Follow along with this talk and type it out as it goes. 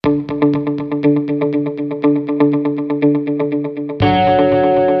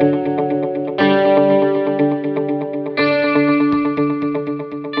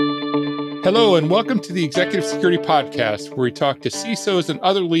Welcome to the Executive Security Podcast, where we talk to CISOs and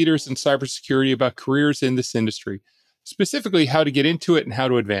other leaders in cybersecurity about careers in this industry, specifically how to get into it and how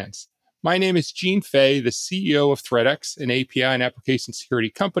to advance. My name is Gene Fay, the CEO of Trellix, an API and application security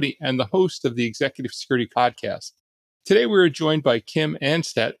company, and the host of the Executive Security Podcast. Today, we are joined by Kim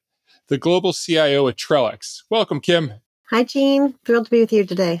Anstett, the global CIO at Trellix. Welcome, Kim. Hi, Gene. Thrilled to be with you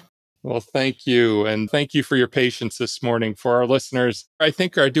today. Well, thank you. And thank you for your patience this morning. For our listeners, I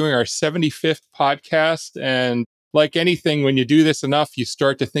think are doing our 75th podcast. And like anything, when you do this enough, you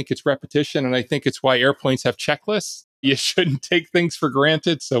start to think it's repetition. And I think it's why airplanes have checklists. You shouldn't take things for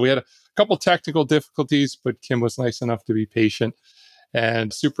granted. So we had a couple technical difficulties, but Kim was nice enough to be patient.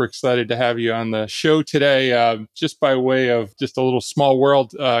 And super excited to have you on the show today, just by way of just a little small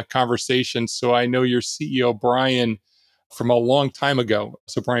world conversation. So I know your CEO, Brian, from a long time ago.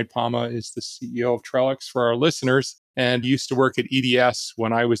 So Brian Palma is the CEO of Trellix for our listeners and used to work at EDS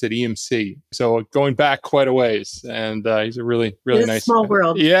when I was at EMC. So going back quite a ways. And he's a really nice small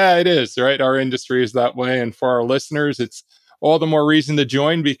world. Yeah, it is, right? Our industry is that way. And for our listeners, it's all the more reason to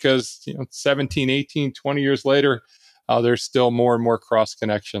join because 17, 18, 20 years later, there's still more and more cross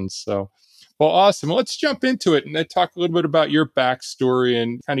connections. So, well, awesome. Let's jump into it and talk a little bit about your backstory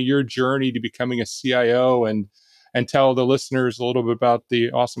and kind of your journey to becoming a CIO and tell the listeners a little bit about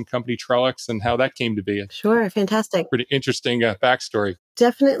the awesome company Trellix and how that came to be. Sure. Fantastic. Pretty interesting backstory.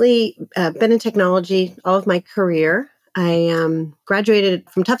 Definitely been in technology all of my career. I graduated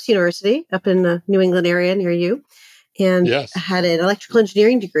from Tufts University up in the New England area near you and had an electrical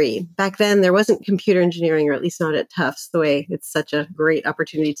engineering degree. Back then, there wasn't computer engineering, or at least not at Tufts, the way it's such a great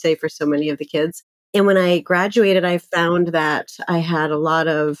opportunity today for so many of the kids. And when I graduated, I found that I had a lot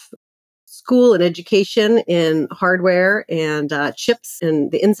of school and education in hardware and chips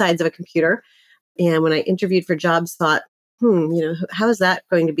and the insides of a computer. And when I interviewed for jobs, thought, how is that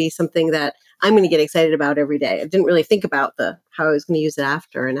going to be something that I'm going to get excited about every day? I didn't really think about how I was going to use it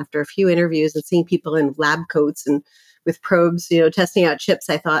after. And after a few interviews and seeing people in lab coats and with probes, testing out chips,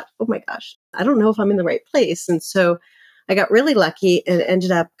 I thought, oh my gosh, I don't know if I'm in the right place. And so I got really lucky and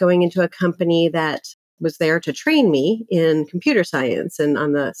ended up going into a company that was there to train me in computer science and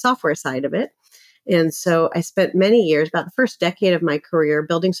on the software side of it. And so I spent many years, about the first decade of my career,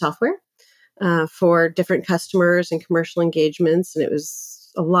 building software for different customers and commercial engagements. And it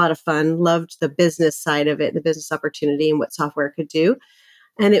was a lot of fun. Loved the business side of it, the business opportunity and what software could do.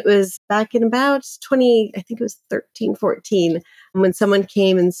 And it was back in about 13, 14, when someone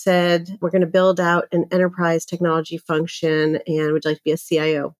came and said, we're going to build out an enterprise technology function and would you like to be a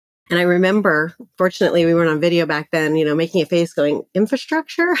CIO? And I remember, fortunately, we weren't on video back then, making a face going,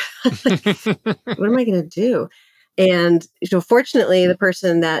 infrastructure? What am I going to do? And, fortunately, the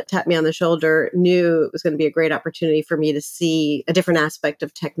person that tapped me on the shoulder knew it was going to be a great opportunity for me to see a different aspect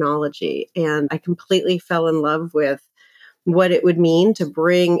of technology. And I completely fell in love with what it would mean to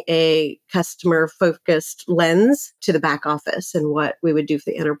bring a customer-focused lens to the back office and what we would do for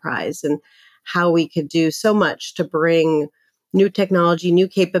the enterprise and how we could do so much to bring new technology, new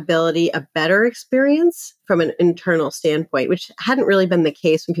capability, a better experience from an internal standpoint, which hadn't really been the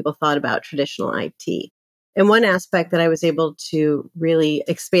case when people thought about traditional IT. And one aspect that I was able to really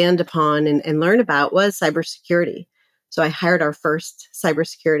expand upon and learn about was cybersecurity. So I hired our first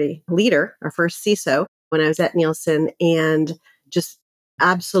cybersecurity leader, our first CISO, when I was at Nielsen, and just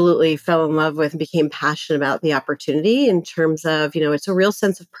absolutely fell in love with and became passionate about the opportunity in terms of, it's a real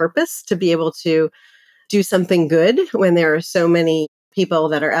sense of purpose to be able to do something good when there are so many people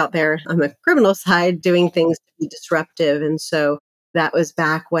that are out there on the criminal side doing things to be disruptive. And so that was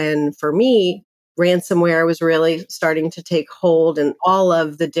back when, for me, ransomware was really starting to take hold and all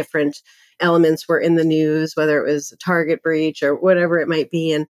of the different elements were in the news, whether it was a target breach or whatever it might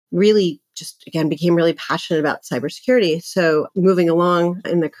be. And really just, again, became really passionate about cybersecurity. So moving along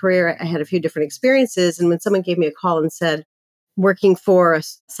in the career, I had a few different experiences. And when someone gave me a call and said, working for a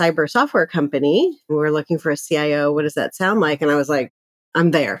cyber software company, we're looking for a CIO. What does that sound like? And I was like,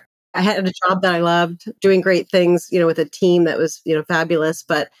 I'm there. I had a job that I loved, doing great things, with a team that was, fabulous.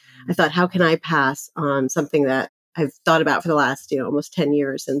 But I thought, how can I pass on something that I've thought about for the last, almost 10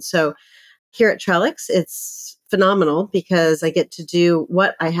 years? And so here at Trellix, it's phenomenal because I get to do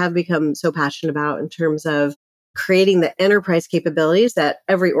what I have become so passionate about in terms of creating the enterprise capabilities that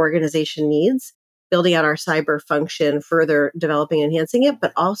every organization needs, building out our cyber function, further developing and enhancing it,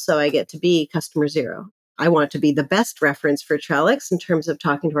 but also I get to be customer zero. I want to be the best reference for Trellix in terms of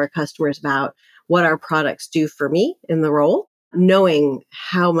talking to our customers about what our products do for me in the role, knowing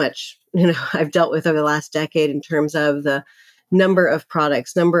how much I've dealt with over the last decade in terms of the number of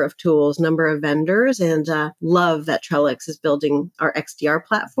products, number of tools, number of vendors, and love that Trellix is building our XDR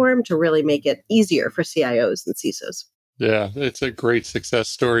platform to really make it easier for CIOs and CISOs. Yeah, it's a great success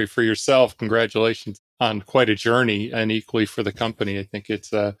story for yourself. Congratulations on quite a journey, and equally for the company. I think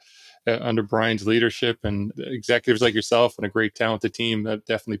it's under Brian's leadership and executives like yourself and a great talented team that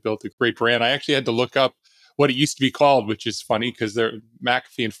definitely built a great brand. I actually had to look up what it used to be called, which is funny because they're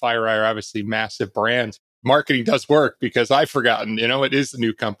McAfee and FireEye are obviously massive brands. Marketing does work because I've forgotten, it is the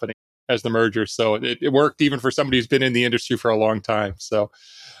new company as the merger. So it worked even for somebody who's been in the industry for a long time. So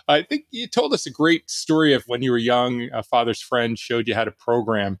I think you told us a great story of when you were young, a father's friend showed you how to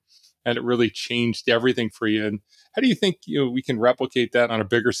program, and it really changed everything for you. And how do you think we can replicate that on a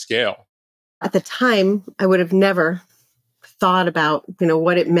bigger scale? At the time, I would have never thought about,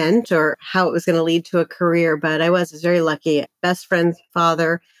 what it meant or how it was going to lead to a career, but I was very lucky. Best friend's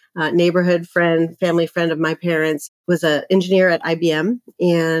father, neighborhood friend, family friend of my parents was an engineer at IBM.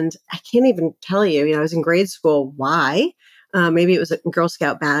 And I can't even tell you, I was in grade school. Why? Maybe it was a Girl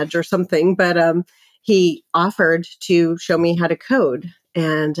Scout badge or something, but he offered to show me how to code.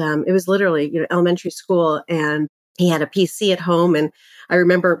 And it was literally, elementary school. And he had a PC at home. And I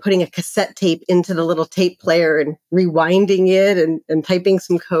remember putting a cassette tape into the little tape player and rewinding it and typing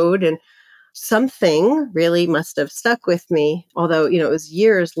some code. And something really must have stuck with me. Although, it was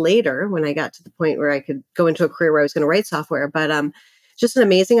years later when I got to the point where I could go into a career where I was going to write software. But just an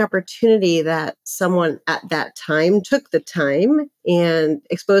amazing opportunity that someone at that time took the time and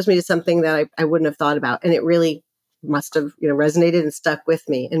exposed me to something that I wouldn't have thought about. And it really must have, resonated and stuck with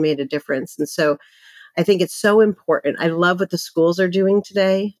me and made a difference. And so I think it's so important. I love what the schools are doing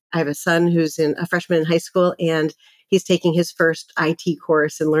today. I have a son who's a freshman in high school, and he's taking his first IT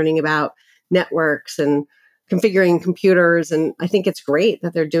course and learning about networks and configuring computers. And I think it's great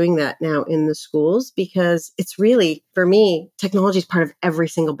that they're doing that now in the schools, because it's really, for me, technology is part of every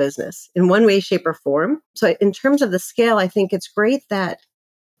single business in one way, shape, or form. So in terms of the scale, I think it's great that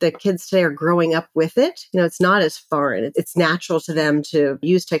the kids today are growing up with it. It's not as foreign. It's natural to them to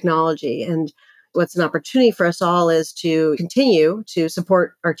use technology. And what's an opportunity for us all is to continue to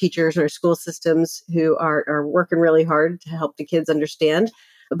support our teachers and our school systems who are working really hard to help the kids understand.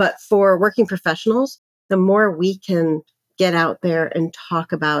 But for working professionals, the more we can get out there and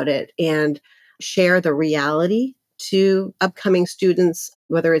talk about it and share the reality to upcoming students,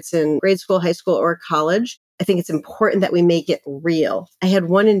 whether it's in grade school, high school, or college, I think it's important that we make it real. I had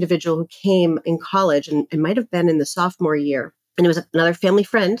one individual who came in college, and it might have been in the sophomore year, and it was another family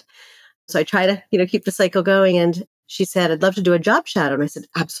friend. So I try to, keep the cycle going. And she said, I'd love to do a job shadow. And I said,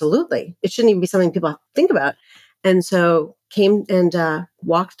 absolutely. It shouldn't even be something people have to think about. And so came and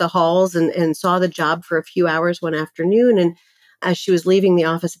walked the halls and saw the job for a few hours one afternoon. And as she was leaving the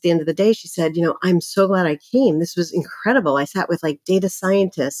office at the end of the day, she said, I'm so glad I came. This was incredible. I sat with like data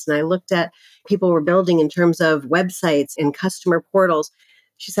scientists and I looked at people were building in terms of websites and customer portals.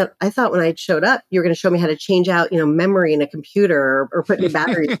 She said, I thought when I showed up, you were going to show me how to change out, memory in a computer or put new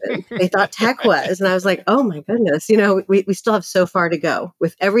batteries in. They thought tech was. And I was like, oh my goodness, we still have so far to go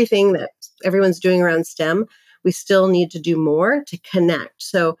with everything that everyone's doing around STEM. We still need to do more to connect.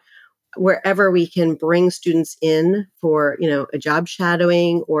 So wherever we can bring students in for, a job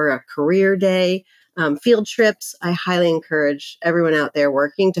shadowing or a career day, field trips, I highly encourage everyone out there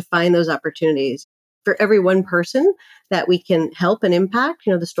working to find those opportunities. For every one person that we can help and impact,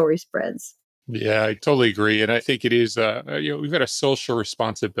 the story spreads. Yeah, I totally agree. And I think it is, we've got a social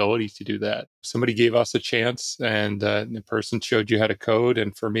responsibility to do that. Somebody gave us a chance and the person showed you how to code.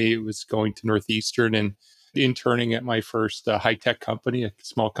 And for me, it was going to Northeastern and interning at my first high tech company, a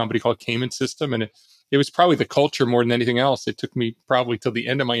small company called Cayman System. And it was probably the culture more than anything else. It took me probably till the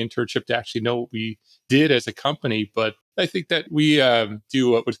end of my internship to actually know what we did as a company. But I think that we do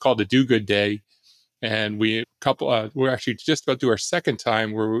what was called a do good day. And we're actually just about to do our second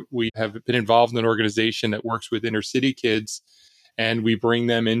time where we have been involved in an organization that works with inner city kids, and we bring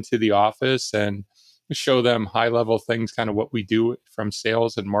them into the office and show them high level things, kind of what we do from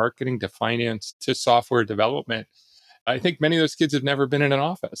sales and marketing to finance to software development. I think many of those kids have never been in an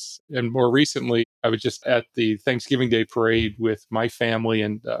office. And more recently, I was just at the Thanksgiving Day parade with my family,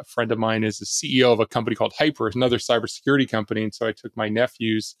 and a friend of mine is the CEO of a company called Hyper, another cybersecurity company. And so I took my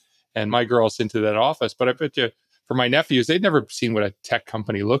nephews and my girls into that office. But I bet you for my nephews, they'd never seen what a tech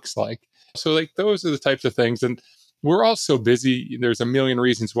company looks like. So like those are the types of things. And we're all so busy. There's a million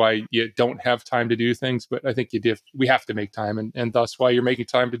reasons why you don't have time to do things, but I think we have to make time. And thus why you're making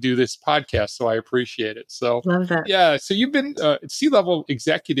time to do this podcast. So I appreciate it. So Love that. yeah. So you've been C-level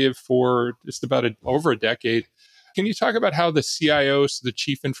executive for just about over a decade. Can you talk about how the CIO, so the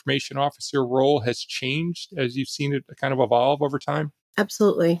Chief Information Officer role, has changed as you've seen it kind of evolve over time?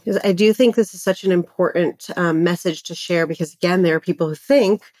 Absolutely. 'Cause I do think this is such an important message to share because, again, there are people who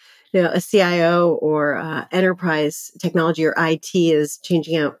think, a CIO or enterprise technology or IT is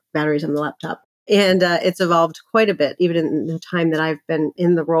changing out batteries on the laptop. And it's evolved quite a bit, even in the time that I've been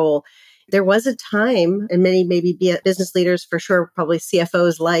in the role. There was a time, and many maybe business leaders for sure, probably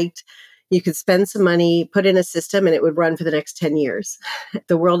CFOs liked, you could spend some money, put in a system, and it would run for the next 10 years.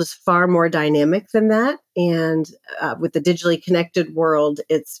 The world is far more dynamic than that. And with the digitally connected world,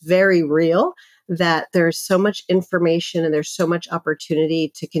 it's very real that there's so much information and there's so much opportunity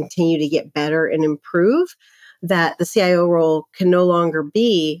to continue to get better and improve that the CIO role can no longer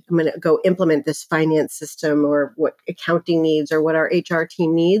be, I'm going to go implement this finance system or what accounting needs or what our HR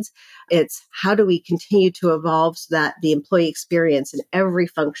team needs. It's how do we continue to evolve so that the employee experience in every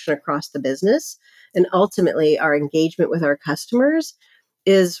function across the business and ultimately our engagement with our customers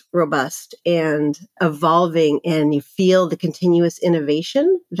is robust and evolving, and you feel the continuous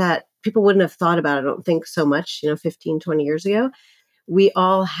innovation that people wouldn't have thought about, I don't think, so much, 15, 20 years ago. We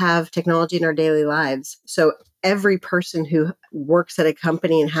all have technology in our daily lives. So every person who works at a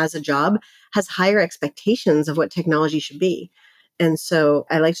company and has a job has higher expectations of what technology should be. And so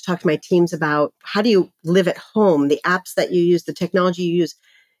I like to talk to my teams about how do you live at home, the apps that you use, the technology you use,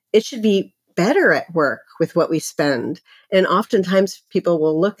 it should be better at work with what we spend. And oftentimes people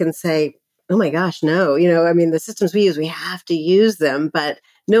will look and say, oh my gosh, no, the systems we use, we have to use them, but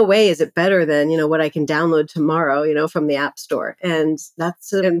no way is it better than, what I can download tomorrow, from the app store. And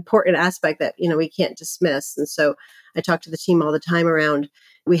that's an important aspect that, we can't dismiss. And so I talk to the team all the time around,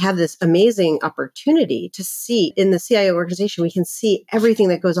 we have this amazing opportunity to see in the CIO organization, we can see everything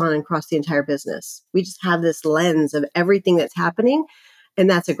that goes on across the entire business. We just have this lens of everything that's happening. And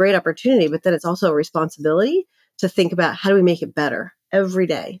that's a great opportunity, but then it's also a responsibility to think about how do we make it better every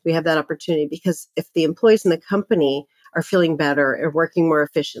day. We have that opportunity because if the employees in the company are feeling better or working more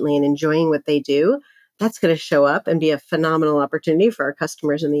efficiently and enjoying what they do, that's going to show up and be a phenomenal opportunity for our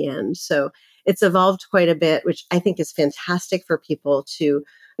customers in the end. So it's evolved quite a bit, which I think is fantastic for people to,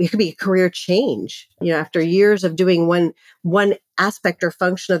 it could be a career change. After years of doing one aspect or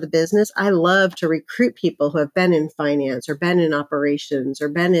function of the business, I love to recruit people who have been in finance or been in operations or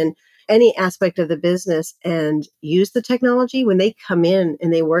been in any aspect of the business and use the technology. When they come in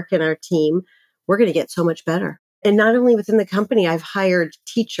and they work in our team, we're going to get so much better. And not only within the company, I've hired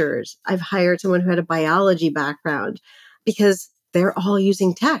teachers. I've hired someone who had a biology background because they're all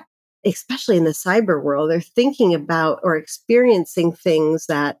using tech, especially in the cyber world. They're thinking about or experiencing things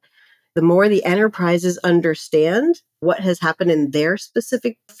that the more the enterprises understand what has happened in their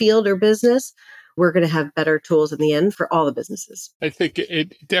specific field or business, we're going to have better tools in the end for all the businesses. I think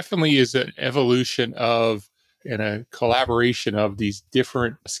it definitely is an evolution of and a collaboration of these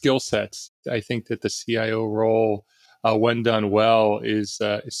different skill sets. I think that the CIO role, when done well, is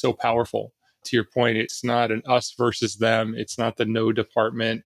so powerful. To your point, it's not an us versus them. It's not the no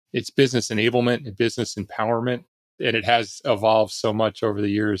department. It's business enablement and business empowerment. And it has evolved so much over the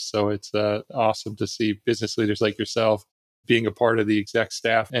years. So it's awesome to see business leaders like yourself being a part of the exec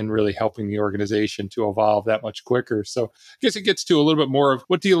staff and really helping the organization to evolve that much quicker. So I guess it gets to a little bit more of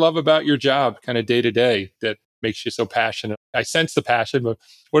what do you love about your job kind of day to day that makes you so passionate? I sense the passion, but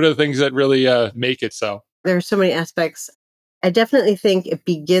what are the things that really make it so? There are so many aspects. I definitely think it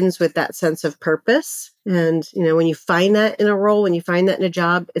begins with that sense of purpose. And, when you find that in a role, when you find that in a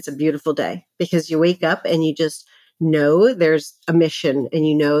job, it's a beautiful day because you wake up and you just know there's a mission and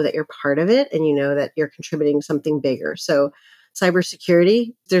you know that you're part of it and you know that you're contributing something bigger. So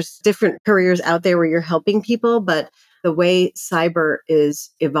cybersecurity, there's different careers out there where you're helping people, but the way cyber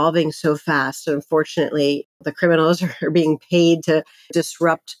is evolving so fast, unfortunately, the criminals are being paid to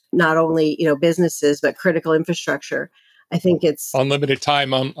disrupt not only, businesses, but critical infrastructure. I think it's unlimited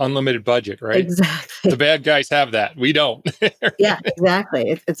time, unlimited budget, right? exactly. The bad guys have that. We don't. Yeah,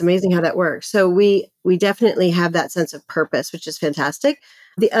 exactly. It's amazing how that works. So we definitely have that sense of purpose, which is fantastic.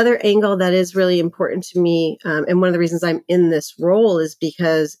 The other angle that is really important to me, and one of the reasons I'm in this role is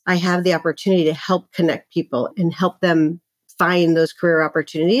because I have the opportunity to help connect people and help them find those career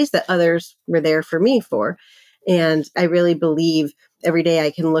opportunities that others were there for me for. And I really believe every day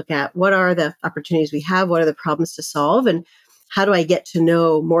I can look at what are the opportunities we have, what are the problems to solve, and how do I get to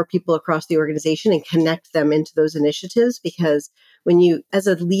know more people across the organization and connect them into those initiatives? Because when you, as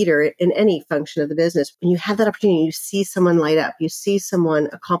a leader in any function of the business, when you have that opportunity, you see someone light up, you see someone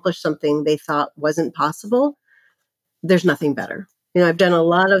accomplish something they thought wasn't possible, there's nothing better. I've done a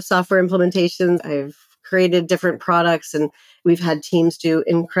lot of software implementations. I've created different products and we've had teams do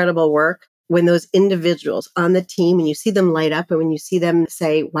incredible work. when those individuals on the team, when you see them light up and when you see them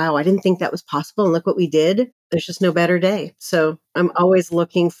say, wow, I didn't think that was possible and look what we did, there's just no better day. So I'm always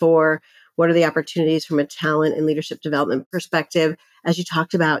looking for what are the opportunities from a talent and leadership development perspective. As you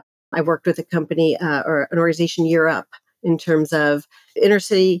talked about, I worked with a company or an organization Year Up in terms of inner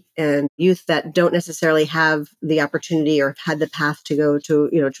city and youth that don't necessarily have the opportunity or have had the path to go to,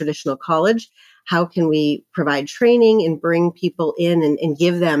 traditional college. How can we provide training and bring people in and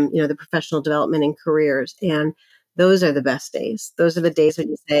give them, the professional development and careers? And those are the best days. Those are the days when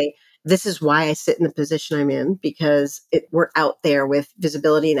you say, this is why I sit in the position I'm in, because we're out there with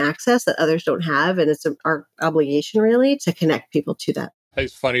visibility and access that others don't have. And it's our obligation really to connect people to that.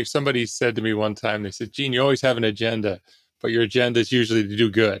 It's funny. Somebody said to me one time, they said, Gene, you always have an agenda, but your agenda is usually to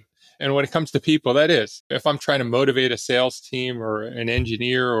do good. And when it comes to people, that is, if I'm trying to motivate a sales team or an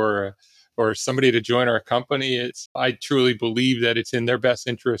engineer or somebody to join our company, I truly believe that it's in their best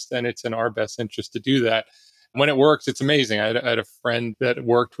interest and it's in our best interest to do that. When it works, it's amazing. I had a friend that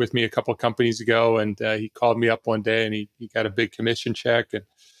worked with me a couple of companies ago, and he called me up one day and he got a big commission check and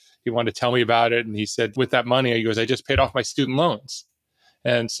he wanted to tell me about it. And he said, with that money, he goes, I just paid off my student loans.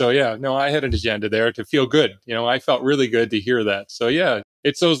 And so, yeah, no, I had an agenda there to feel good. I felt really good to hear that. So, yeah,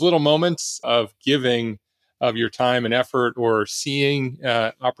 it's those little moments of giving of your time and effort or seeing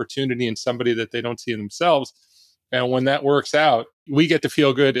opportunity in somebody that they don't see in themselves. And when that works out, we get to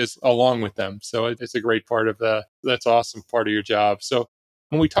feel good along with them. So it's a great part of that's awesome part of your job. So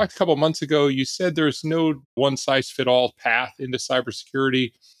when we talked a couple of months ago, you said there's no one size fit all path into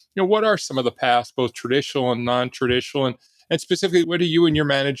cybersecurity. What are some of the paths, both traditional and non-traditional? And specifically, what are you and your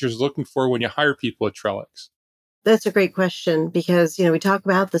managers looking for when you hire people at Trellix? That's a great question because, we talk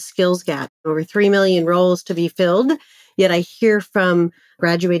about the skills gap, over 3 million roles to be filled. Yet I hear from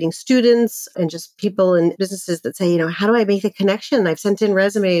graduating students and just people in businesses that say, how do I make the connection? I've sent in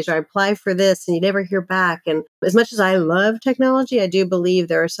resumes or I apply for this and you never hear back. And as much as I love technology, I do believe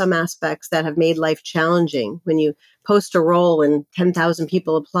there are some aspects that have made life challenging. When you post a role and 10,000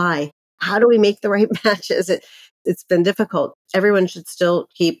 people apply, how do we make the right matches? It's been difficult. Everyone should still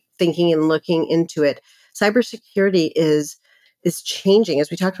keep thinking and looking into it. Cybersecurity is changing,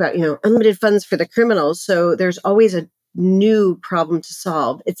 as we talked about, unlimited funds for the criminals. So there's always a new problem to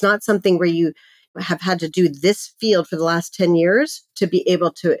solve. It's not something where you have had to do this field for the last 10 years to be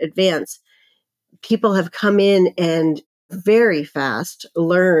able to advance. People have come in and very fast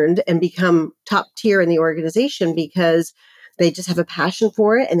learned and become top tier in the organization because they just have a passion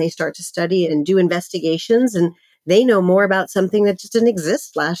for it and they start to study and do investigations and they know more about something that just didn't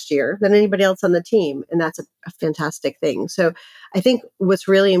exist last year than anybody else on the team. And that's a fantastic thing. So I think what's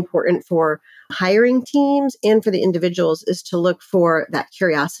really important for hiring teams and for the individuals is to look for that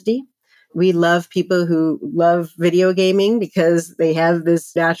curiosity. We love people who love video gaming because they have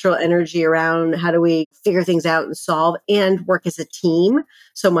this natural energy around how do we figure things out and solve and work as a team.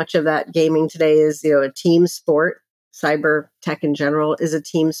 So much of that gaming today is, a team sport. Cyber tech in general is a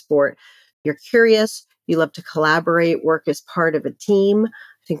team sport. You're curious, you love to collaborate, work as part of a team.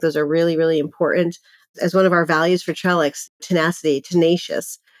 I think those are really, really important. As one of our values for Trellix, tenacity,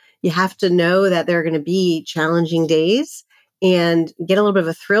 tenacious. You have to know that there are going to be challenging days and get a little bit of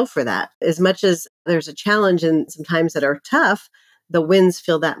a thrill for that. As much as there's a challenge and sometimes that are tough, the wins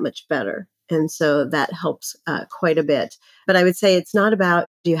feel that much better. And so that helps quite a bit. But I would say it's not about,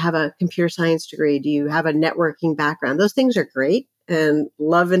 do you have a computer science degree? Do you have a networking background? Those things are great and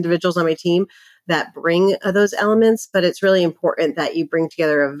love individuals on my team that bring those elements. But it's really important that you bring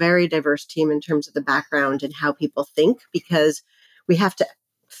together a very diverse team in terms of the background and how people think, because we have to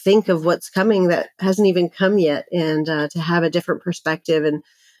think of what's coming that hasn't even come yet, and to have a different perspective and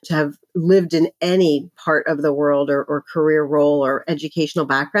to have lived in any part of the world or career role or educational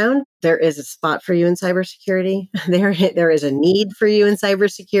background, there is a spot for you in cybersecurity. There is a need for you in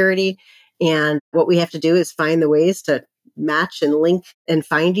cybersecurity. And what we have to do is find the ways to match and link and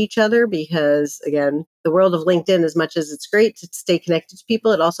find each other, because again, the world of LinkedIn, as much as it's great to stay connected to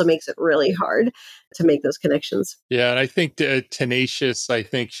people, it also makes it really hard to make those connections. Yeah, and I think tenacious, I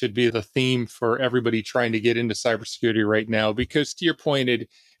think, should be the theme for everybody trying to get into cybersecurity right now. Because to your point,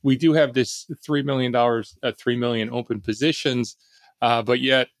 we do have this $3 million, 3 million open positions, but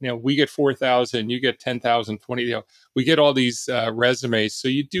yet, we get 4,000, you get 10,000, 20. We get all these resumes. So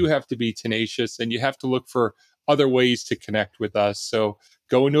you do have to be tenacious, and you have to look for other ways to connect with us. So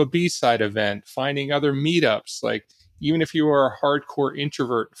going to a B-side event, finding other meetups, like even if you are a hardcore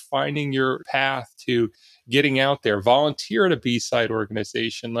introvert, finding your path to getting out there, volunteer at a B-side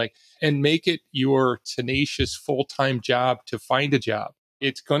organization, and make it your tenacious full-time job to find a job.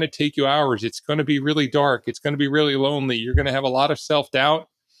 It's going to take you hours. It's going to be really dark. It's going to be really lonely. You're going to have a lot of self-doubt.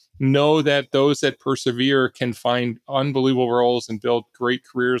 know that those that persevere can find unbelievable roles and build great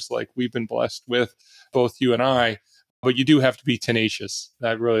careers like we've been blessed with, both you and I. But you do have to be tenacious.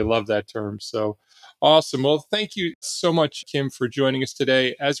 I really love that term. So awesome. Well, thank you so much, Kim, for joining us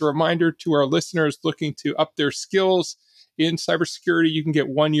today. As a reminder to our listeners looking to up their skills in cybersecurity, you can get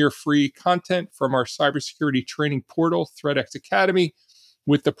 1 year free content from our cybersecurity training portal, Trellix Academy,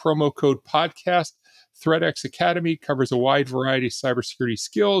 with the promo code podcast. Trellix Academy covers a wide variety of cybersecurity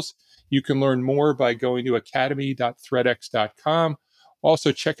skills. You can learn more by going to academy.trellix.com.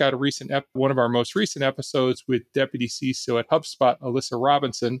 Also, check out one of our most recent episodes with Deputy CISO at HubSpot, Alyssa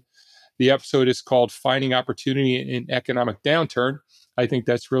Robinson. The episode is called Finding Opportunity in Economic Downturn. I think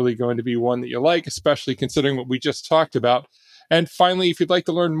that's really going to be one that you like, especially considering what we just talked about. And finally, if you'd like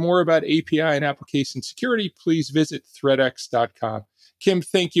to learn more about API and application security, please visit threadx.com. Kim,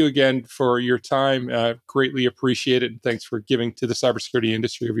 thank you again for your time. Greatly appreciate it. And thanks for giving to the cybersecurity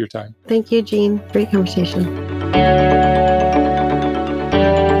industry of your time. Thank you, Gene. Great conversation.